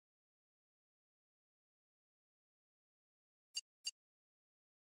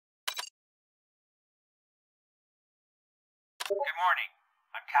Good morning.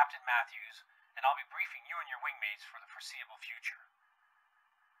 I'm Captain Matthews, and I'll be briefing you and your wingmates for the foreseeable future.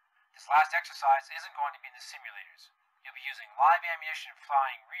 This last exercise isn't going to be in the simulators. You'll be using live ammunition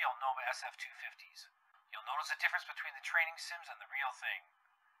flying real Nova SF-250s. You'll notice a difference between the training sims and the real thing.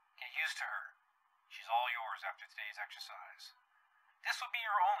 Get used to her. She's all yours after today's exercise. This will be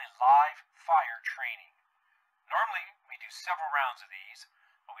your only live fire training. Normally, we do several rounds of these,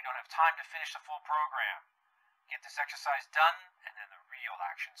 but we don't have time to finish the full program. Get this exercise done, and then the real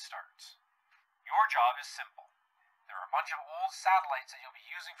action starts. Your job is simple. There are a bunch of old satellites that you'll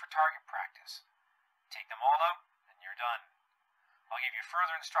be using for target practice. Take them all out, and you're done. I'll give you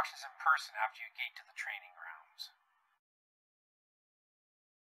further instructions in person after you gate to the training grounds.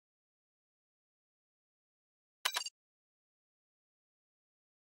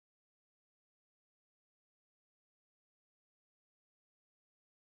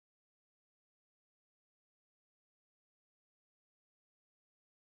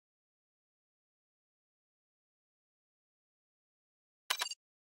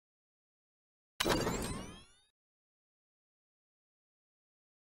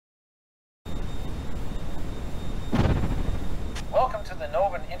 Welcome to the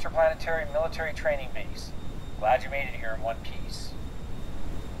Novan Interplanetary Military Training Base. Glad you made it here in one piece.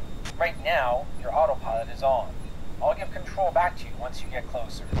 Right now, your autopilot is on. I'll give control back to you once you get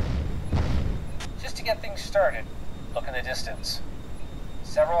closer. Just to get things started, look in the distance.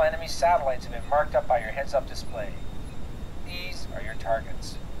 Several enemy satellites have been marked up by your heads-up display. These are your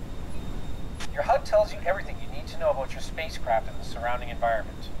targets. Your HUD tells you everything you need to know about your spacecraft and the surrounding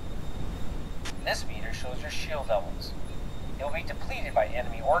environment. This meter shows your shield levels. It will be depleted by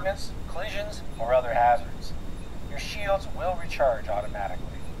enemy ordnance, collisions, or other hazards. Your shields will recharge automatically.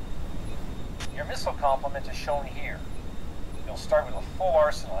 Your missile complement is shown here. You'll start with a full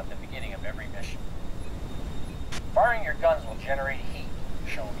arsenal at the beginning of every mission. Firing your guns will generate heat,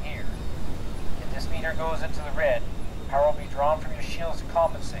 shown here. If this meter goes into the red, power will be drawn from your shields to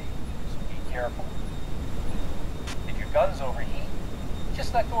compensate, so be careful. If your guns overheat,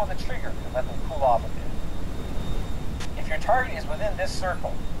 just let go of the trigger and let them cool off a bit. If your target is within this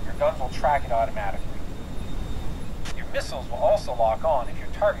circle, your guns will track it automatically. Your missiles will also lock on if your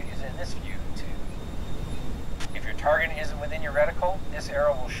target is in this view too. If your target isn't within your reticle, this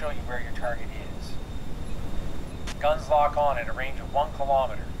arrow will show you where your target is. Guns lock on at a range of 1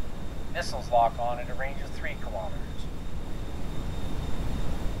 kilometer. Missiles lock on at a range of 3 kilometers.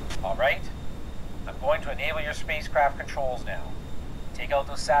 Alright, I'm going to enable your spacecraft controls now. Take out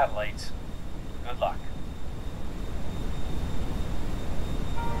those satellites. Good luck.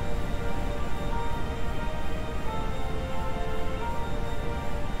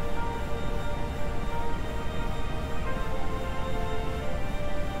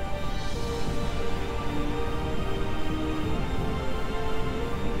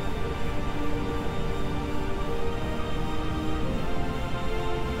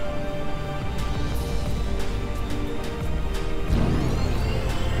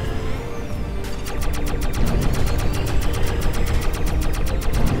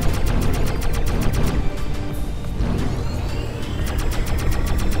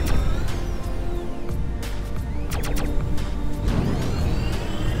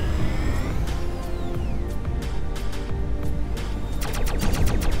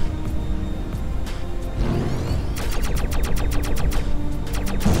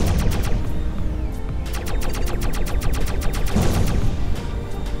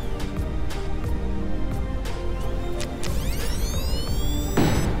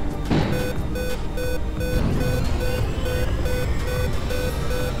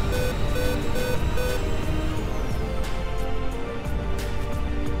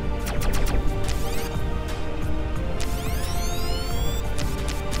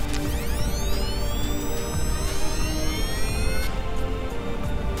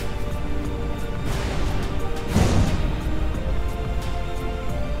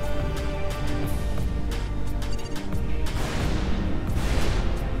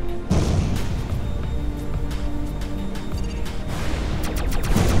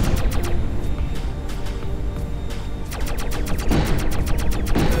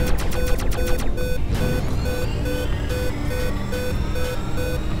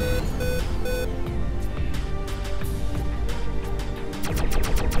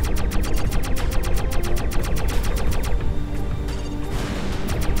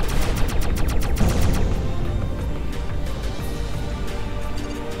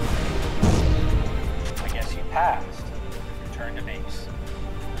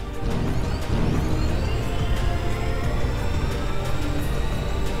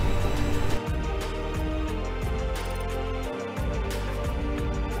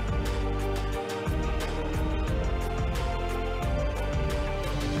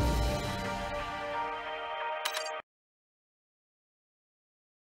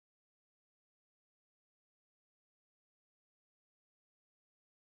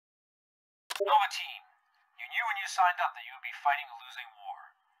 Nova team, you knew when you signed up that you would be fighting a losing war.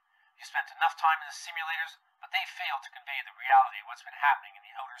 You spent enough time in the simulators, but they failed to convey the reality of what's been happening in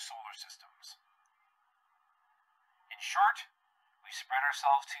the outer solar systems. In short, we spread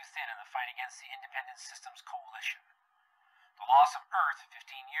ourselves too thin in the fight against the Independent Systems Coalition. The loss of Earth 15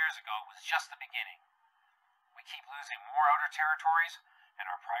 years ago was just the beginning. We keep losing more outer territories, and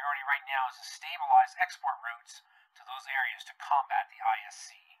our priority right now is to stabilize export routes to those areas to combat the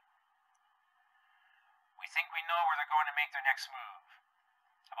ISC. We think we know where they're going to make their next move.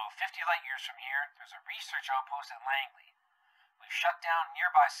 About 50 light years from here, there's a research outpost at Langley. We've shut down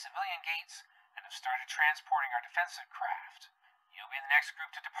nearby civilian gates and have started transporting our defensive craft. You'll be the next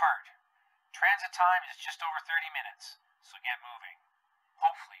group to depart. Transit time is just over 30 minutes, so get moving.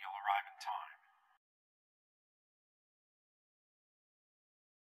 Hopefully you'll arrive in time.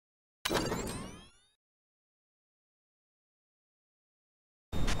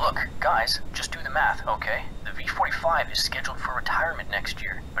 Look, guys, just do the math, okay? The V-45 is scheduled for retirement next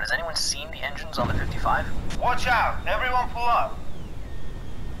year, but has anyone seen the engines on the 55? Watch out! Everyone pull up!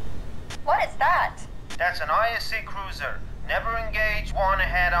 What is that? That's an ISC cruiser. Never engage one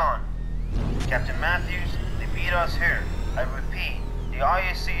head-on. Captain Matthews, they beat us here. I repeat, the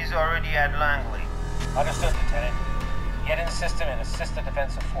ISC is already at Langley. Understood, Lieutenant. Get in the system and assist the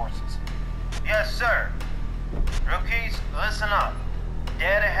defensive forces. Yes, sir. Rookies, listen up.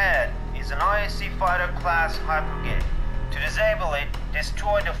 Dead ahead is an ISC fighter class Hypergate. To disable it,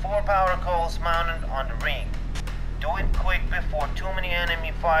 destroy the 4 power coils mounted on the ring. Do it quick before too many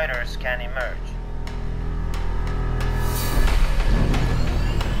enemy fighters can emerge.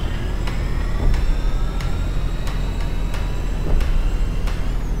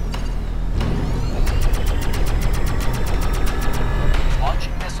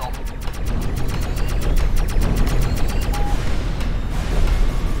 Launching missile.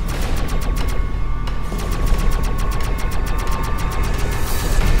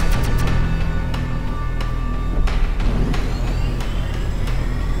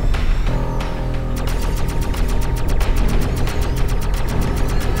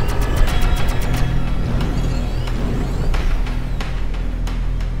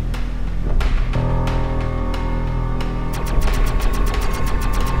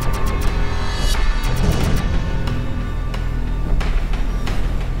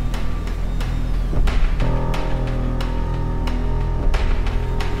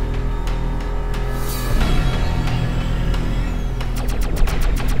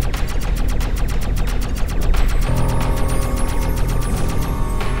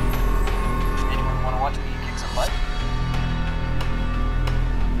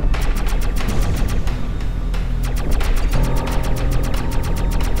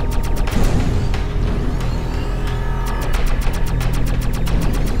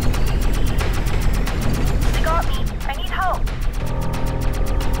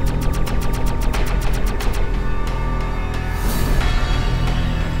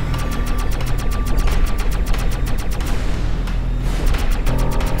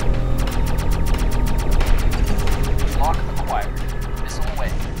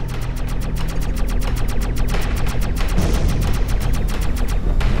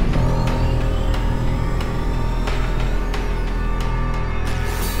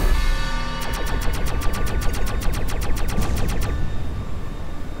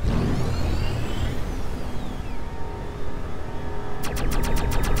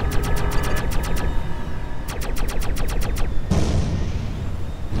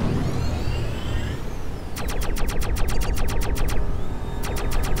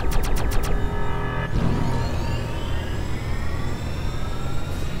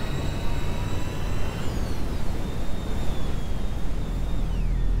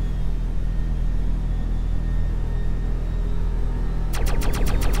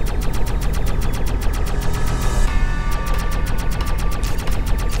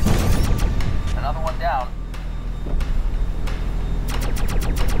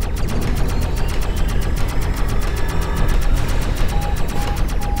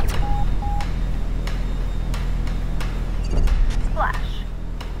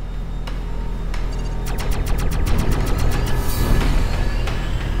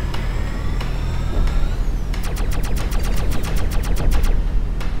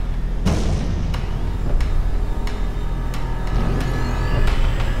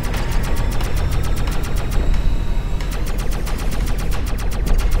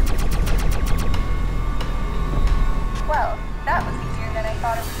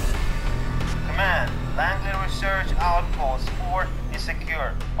 Outpost 4 is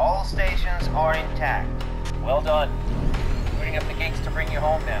secure. All stations are intact. Well done. Booting up the gates to bring you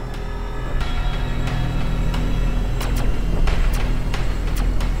home now.